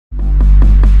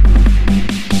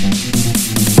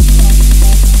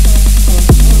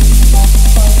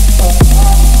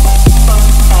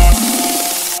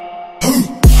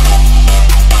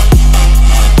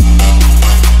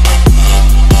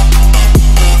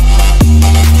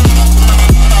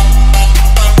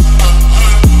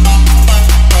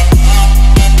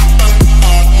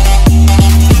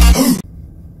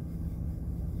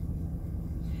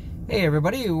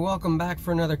everybody, welcome back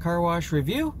for another car wash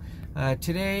review.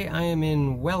 Today I am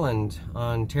in Welland,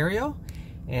 Ontario,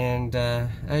 and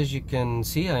as you can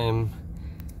see, I am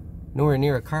nowhere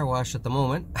near a car wash at the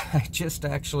moment. I just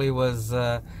actually was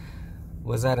at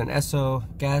an Esso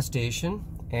gas station,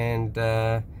 and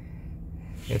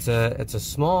it's kind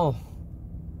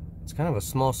of a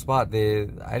small spot.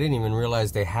 I didn't even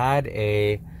realize they had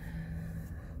a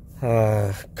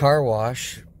car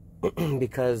wash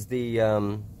because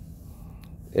the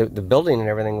building and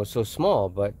everything was so small.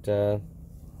 But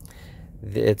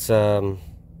it's the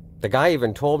guy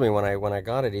even told me when I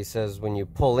got it, he says when you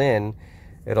pull in,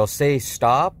 it'll say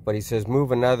stop, but he says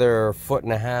move another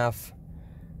 1.5 feet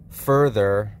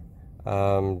further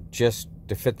just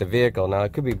to fit the vehicle. Now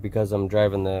it could be because I'm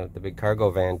driving the big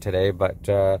cargo van today, but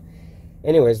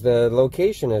anyways, the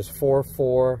location is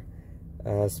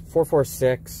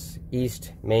 446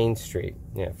 East Main Street.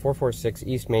 Yeah, 446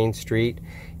 East Main Street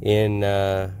in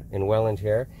Welland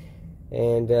here.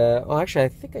 And oh, actually, I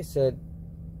think I said,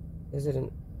 is it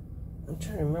an? I'm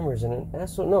trying to remember. Is it an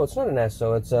Esso? No, it's not an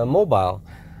Esso. It's a Mobil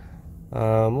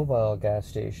gas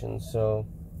station. So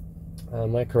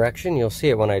my correction. You'll see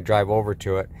it when I drive over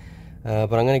to it.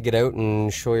 But I'm gonna get out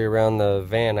and show you around the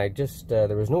van. I just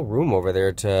there was no room over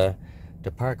there to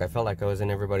park. I felt like I was in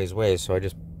everybody's way, so I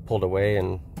just pulled away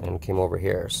and came over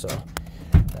here. So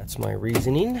that's my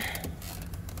reasoning.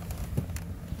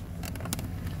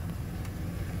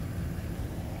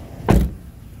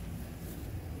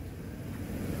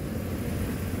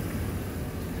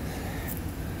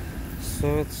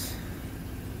 So it's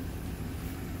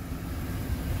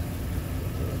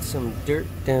some dirt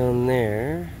down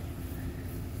there.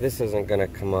 This isn't gonna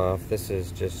come off. This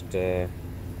is just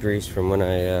grease from when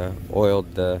I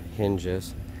oiled the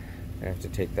hinges. I have to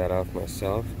take that off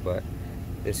myself, but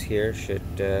this here should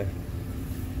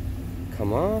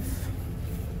come off.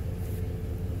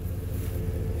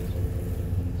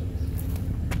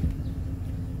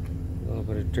 A little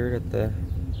bit of dirt at the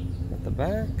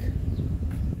back.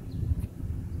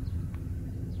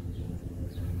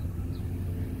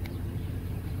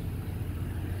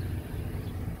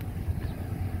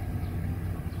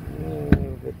 A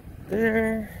little bit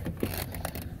there.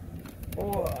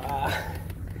 Oh.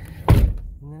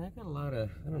 And then I got a lot of,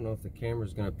 I don't know if the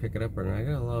camera's gonna pick it up or not, I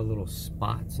got a lot of little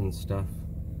spots and stuff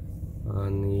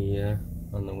on the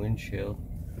windshield.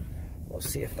 We'll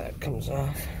see if that comes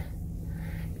off.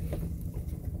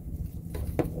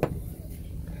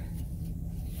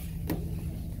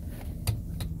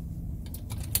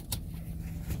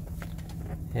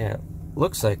 Yeah,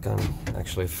 looks like I'm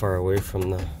actually far away from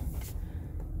the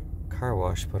car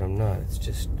wash, but I'm not. It's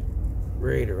just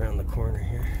right around the corner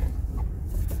here.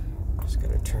 Just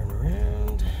gotta turn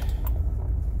around.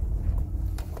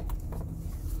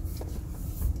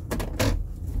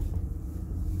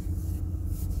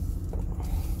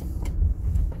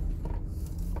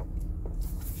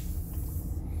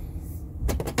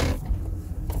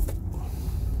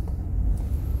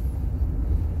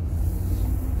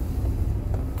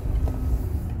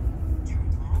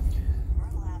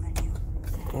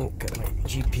 Got my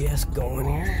GPS going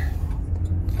here.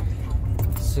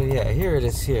 So yeah, here it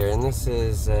is here, and this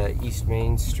is East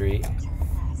Main Street.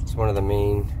 It's one of the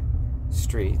main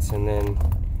streets, and then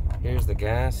here's the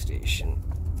gas station.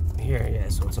 Here, yeah,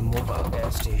 so it's a Mobil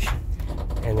gas station.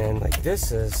 And then like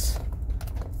this is,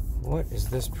 what is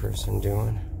this person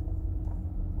doing?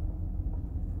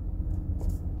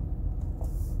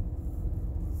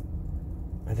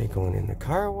 Are they going in the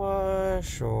car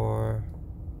wash or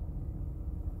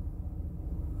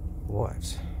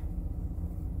what?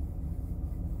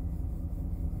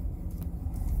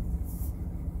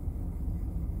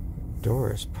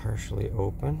 Door is partially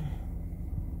open.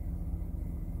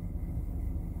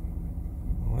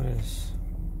 What is?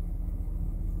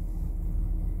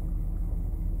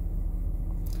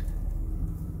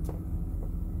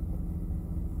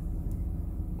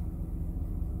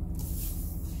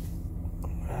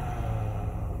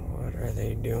 What are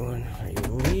they doing? Are you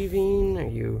leaving? Are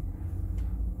you?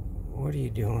 What are you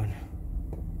doing?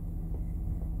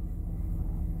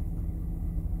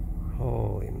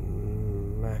 Holy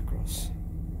mackerels.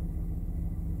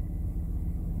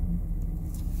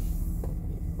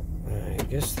 I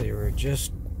guess they were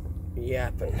just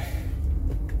yapping.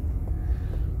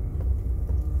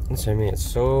 That's what I mean, it's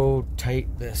so tight,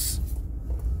 this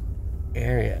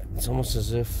area. It's almost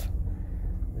as if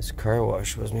this car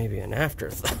wash was maybe an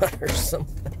afterthought or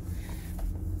something.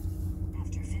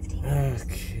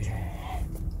 Okay.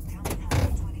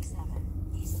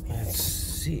 Let's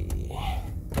see.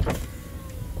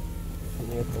 And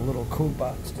we got the little coat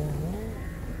box down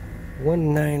there.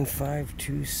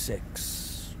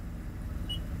 19526.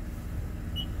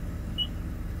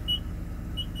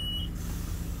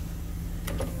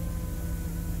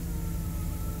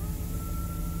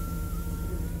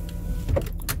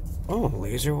 Oh,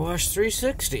 laser wash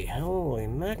 360. Holy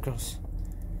mackerels.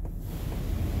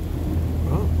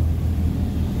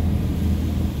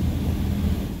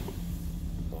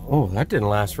 Oh, that didn't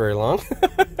last very long.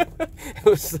 It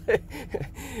was like,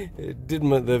 it did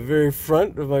the very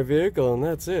front of my vehicle, and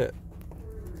that's it.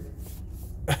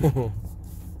 All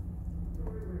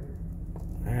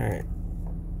right.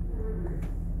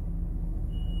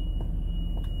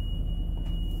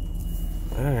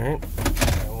 All right.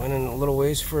 I went in a little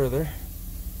ways further.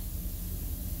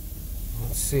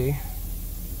 Let's see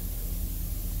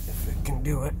if it can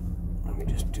do it. Let me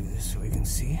just do this so we can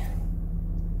see.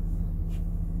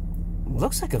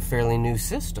 Looks like a fairly new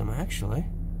system, actually.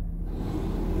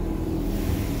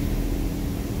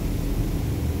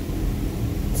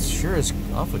 It sure is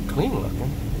awfully clean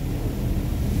looking.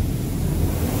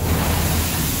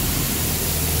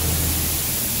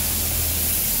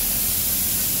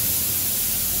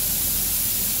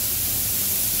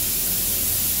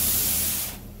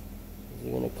 Is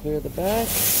he gonna clear the back?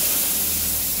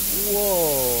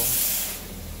 Whoa!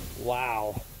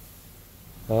 Wow.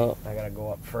 Oh, I gotta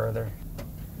go up further.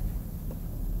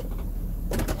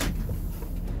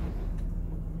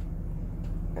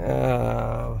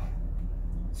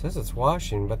 It says it's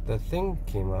washing, but the thing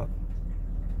came up.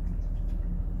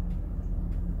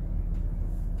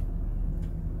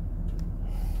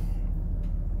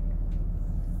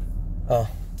 Oh.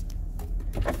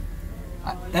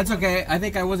 That's okay. I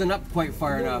think I wasn't up quite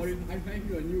far enough. I find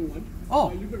you a new one.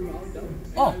 Oh. I look around them.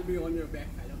 Oh. I'll be on your back.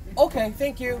 Okay,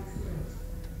 thank you.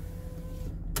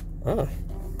 Oh.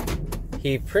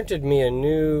 He printed me a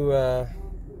new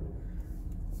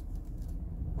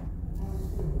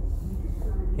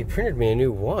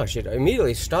wash. It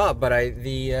immediately stopped, but I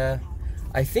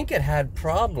think it had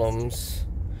problems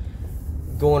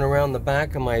going around the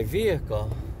back of my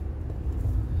vehicle.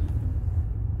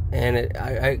 And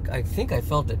I think I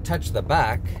felt it touch the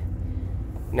back.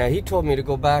 Now he told me to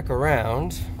go back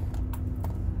around.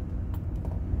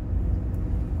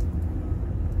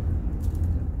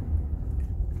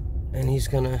 And he's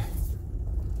gonna...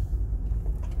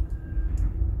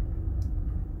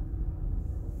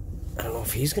 I don't know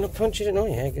if he's gonna punch it in. Oh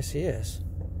yeah, I guess he is.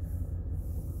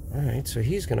 Alright, so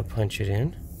he's gonna punch it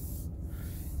in.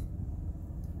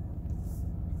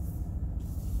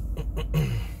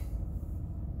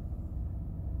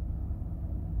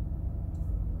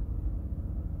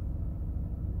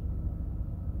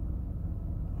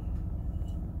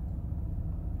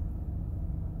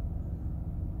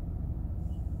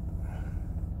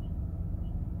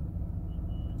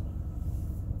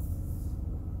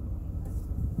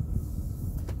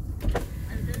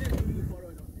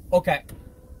 Okay.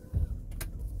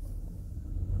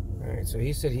 Alright, so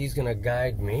he said he's gonna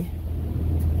guide me.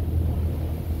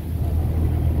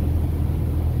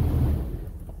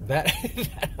 That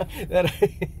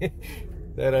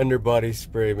that underbody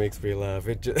spray makes me laugh.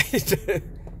 It just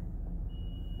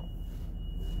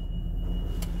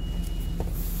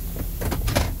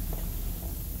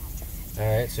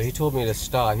Alright, so he told me to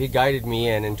stop. He guided me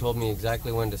in and told me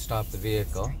exactly when to stop the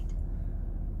vehicle.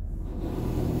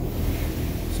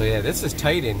 So yeah, this is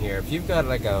tight in here. If you've got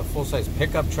like a full-size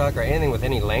pickup truck or anything with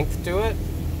any length to it,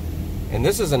 and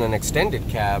this isn't an extended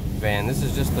cab van, this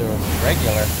is just the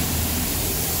regular.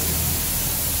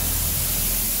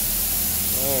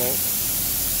 Alright.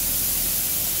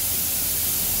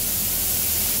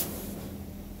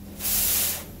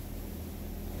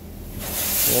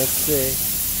 Let's see.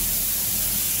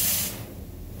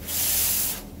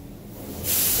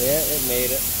 Yeah, it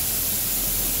made it.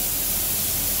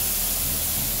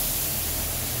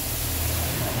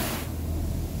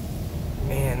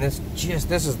 Man, this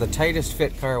is the tightest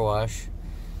fit car wash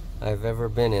I've ever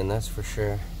been in, that's for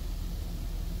sure.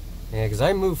 Yeah, because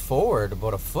I moved forward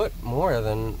about a foot more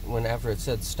than whenever it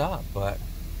said stop, but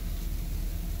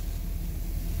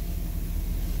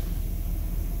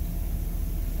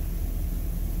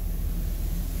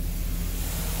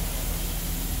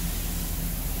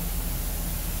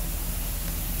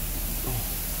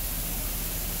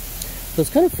so it's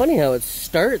kind of funny how it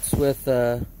starts with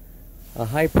a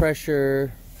high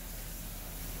pressure,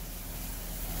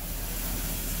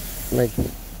 like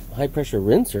high pressure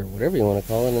rinse or whatever you want to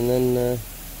call it, and then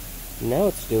now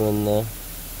it's doing the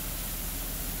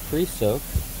pre-soak.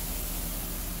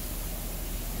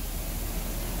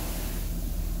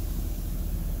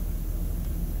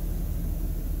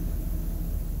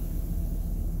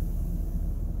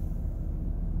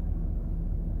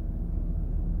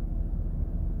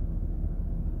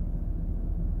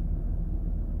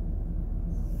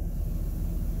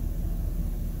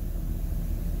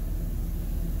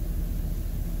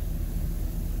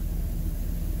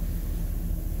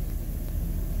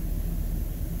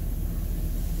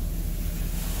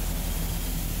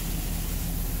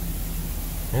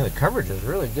 Yeah, the coverage is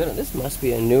really good. This must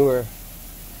be a newer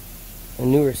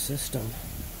system.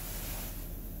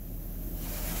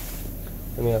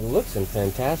 I mean, it looks in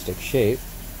fantastic shape.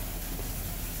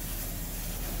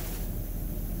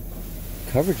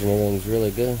 Coverage and everything's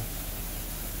really good.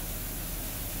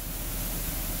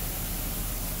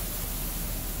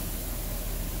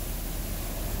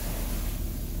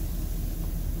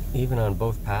 Even on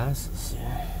both passes.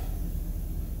 Yeah.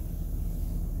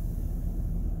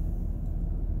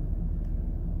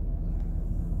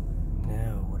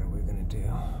 Now, what are we gonna do?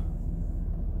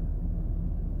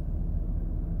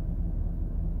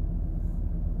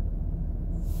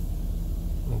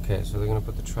 Okay, so they're gonna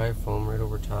put the tri-foam right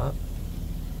over top.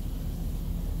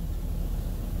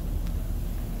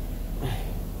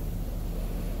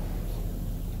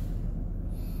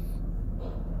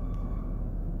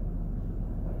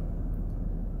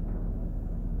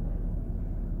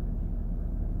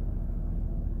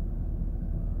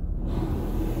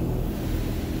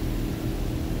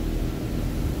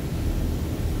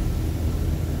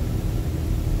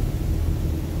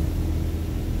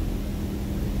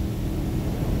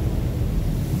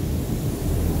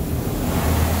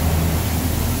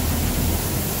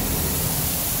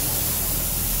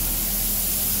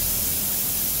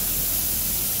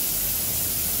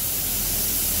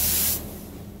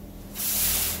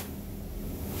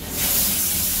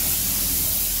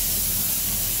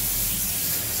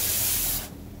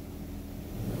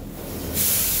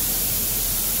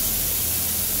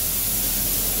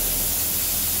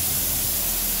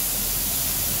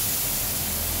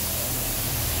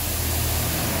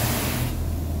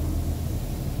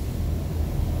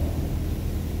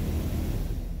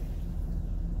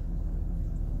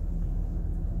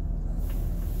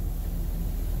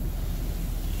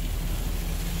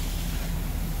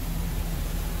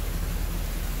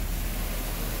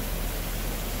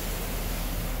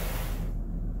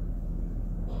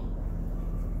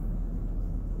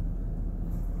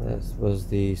 This was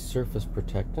the surface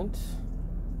protectant,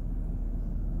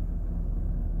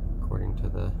 according to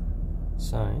the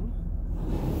sign.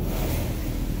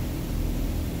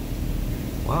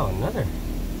 Wow, another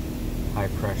high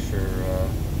pressure,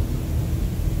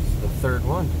 this is the third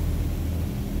one.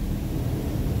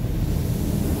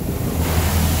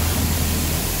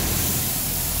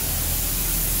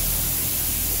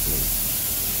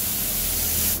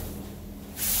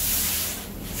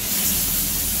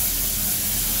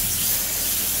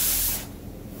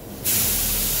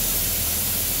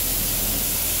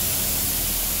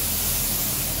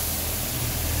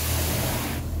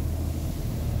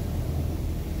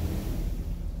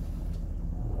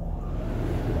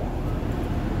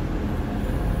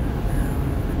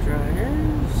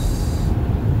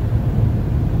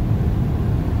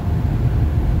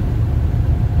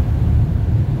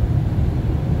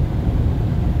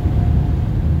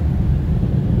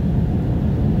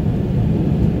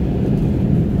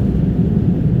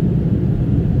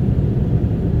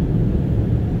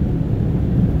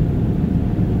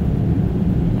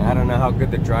 I don't know how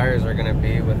good the dryers are going to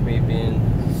be with me being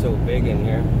so big in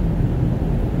here.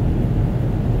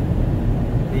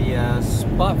 The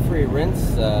spot-free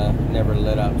rinse never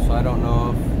lit up, so I don't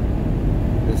know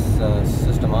if this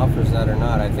system offers that or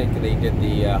not. I think they did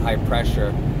the high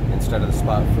pressure instead of the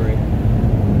spot-free.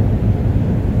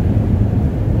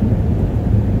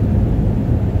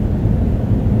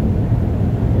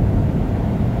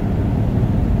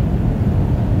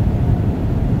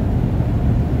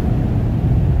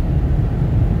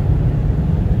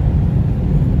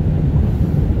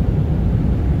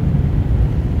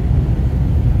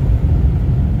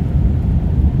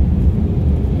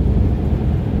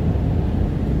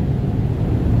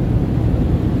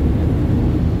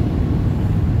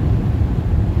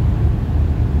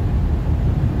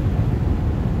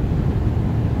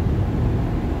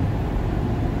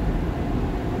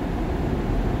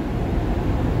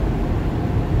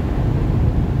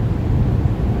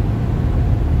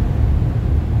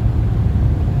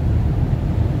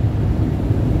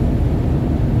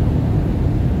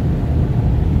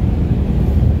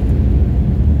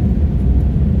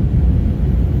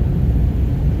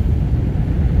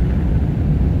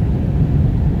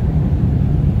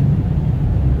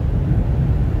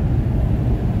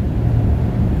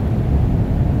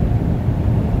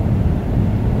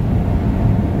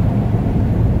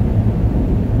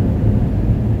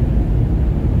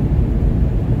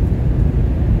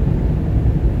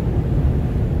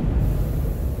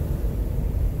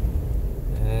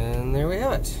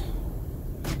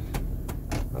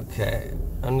 Okay,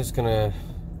 I'm just gonna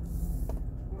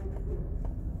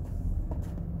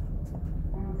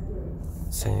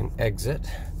say an exit.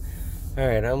 All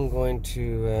right, I'm going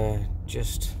to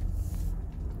just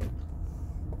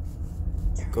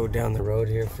go down the road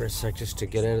here for a sec just to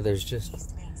get out of. There's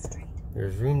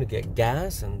room to get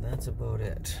gas, and that's about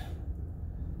it.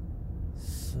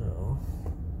 So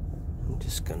I'm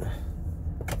just gonna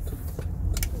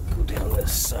go down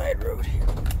this side road here.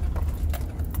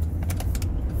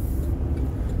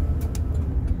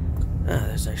 Ah,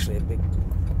 there's actually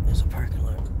there's a parking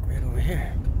lot right over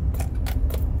here.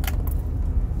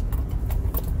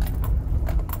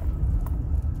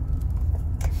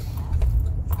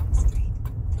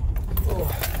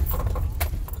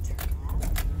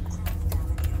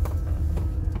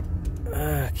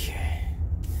 Okay,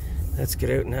 let's get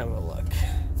out and have a look.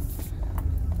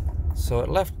 So it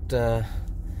left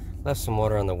some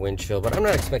water on the windshield, but I'm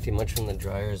not expecting much from the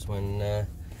dryers when the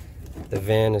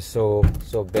van is so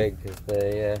big, because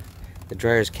the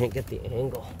dryers can't get the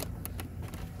angle.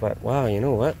 But wow, you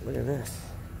know what? Look at this.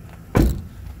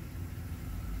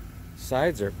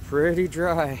 Sides are pretty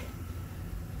dry.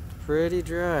 Pretty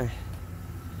dry.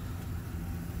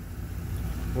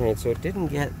 Alright, so it didn't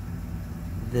get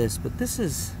this, but this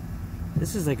is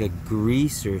like a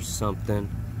grease or something.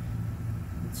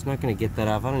 It's not gonna get that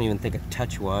off. I don't even think a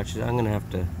touch wash. I'm gonna have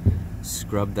to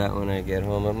scrub that when I get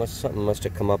home. Something must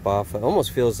have come up off. It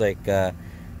almost feels like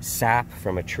sap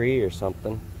from a tree or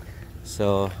something.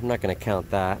 So I'm not gonna count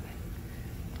that.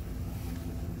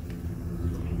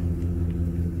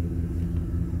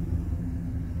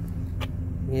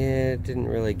 Yeah, it didn't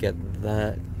really get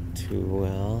that too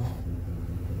well.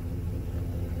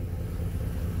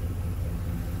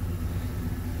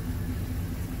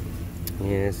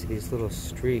 Yeah, see these little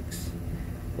streaks.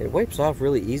 It wipes off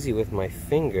really easy with my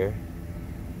finger,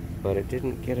 but it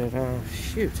didn't get it off.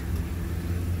 Shoot.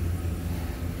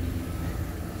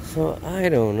 So I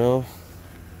don't know.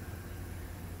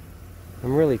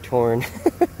 I'm really torn.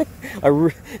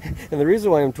 And the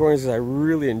reason why I'm torn is because I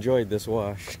really enjoyed this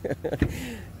wash.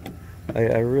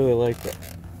 I really liked it.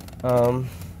 And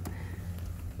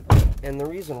the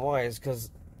reason why is because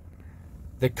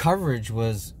the coverage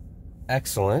was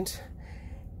excellent,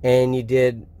 and you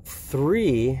did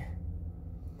 3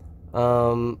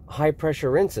 high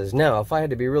pressure rinses. Now, if I had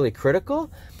to be really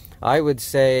critical, I would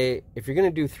say if you're going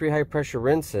to do 3 high pressure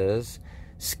rinses,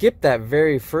 skip that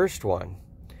very first one.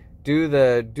 Do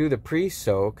the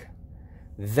pre-soak,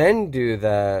 then do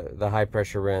the high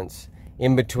pressure rinse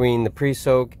in between the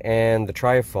pre-soak and the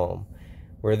tri-foam.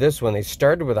 Where this one, they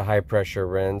started with a high pressure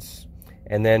rinse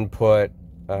and then put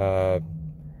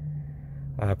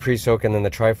pre-soak and then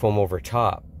the tri-foam over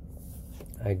top.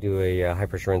 I do a high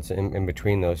pressure rinse in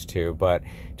between those two, but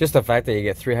just the fact that you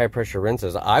get 3 high pressure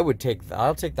rinses, I'll take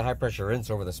the high pressure rinse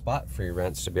over the spot free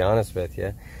rinse, to be honest with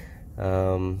you.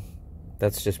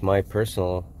 That's just my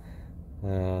personal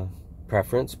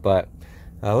preference, but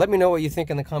let me know what you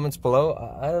think in the comments below.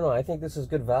 I don't know, I think this is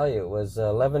good value. It was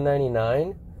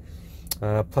 $11.99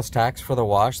 plus tax for the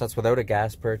wash. That's without a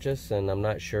gas purchase, and I'm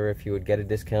not sure if you would get a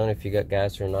discount if you got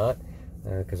gas or not,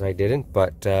 because I didn't,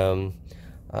 but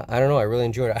I don't know, I really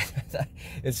enjoyed it.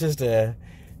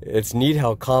 It's neat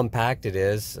how compact it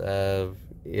is.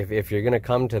 If you're gonna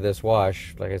come to this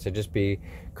wash, like I said, just be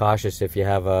cautious if you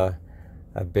have a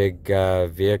big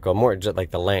vehicle, more just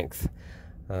like the length.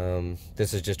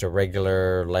 This is just a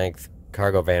regular length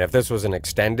cargo van. If this was an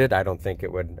extended, I don't think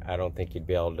you'd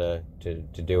be able to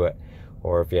do it.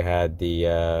 Or if you had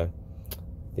the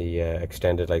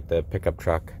extended, like the pickup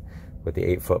truck with the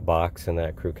 8-foot box and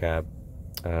that crew cab,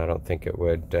 I don't think it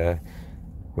would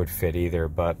fit either.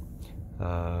 But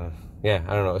yeah,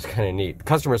 I don't know, it's kind of neat.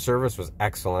 Customer service was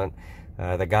excellent.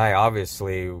 The guy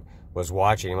obviously was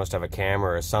watching. He must have a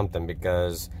camera or something,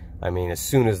 because I mean, as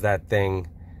soon as that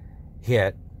thing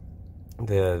hit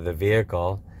the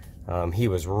vehicle, he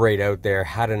was right out there,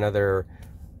 had another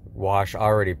wash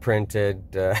already printed.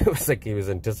 It was like he was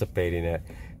anticipating it.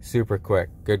 Super quick.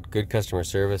 Good customer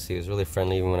service. He was really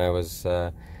friendly even when I was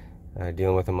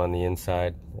dealing with him on the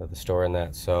inside of the store and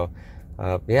that. So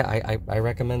yeah, I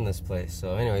recommend this place.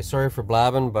 So anyway, sorry for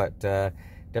blabbing, but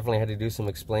definitely had to do some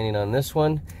explaining on this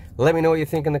one. Let me know what you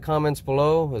think in the comments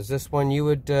below. Is this one you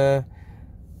would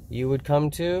come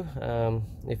to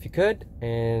if you could?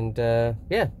 And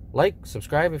yeah, like,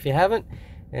 subscribe if you haven't,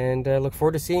 and look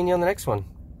forward to seeing you on the next one.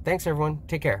 Thanks everyone,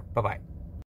 take care, bye bye.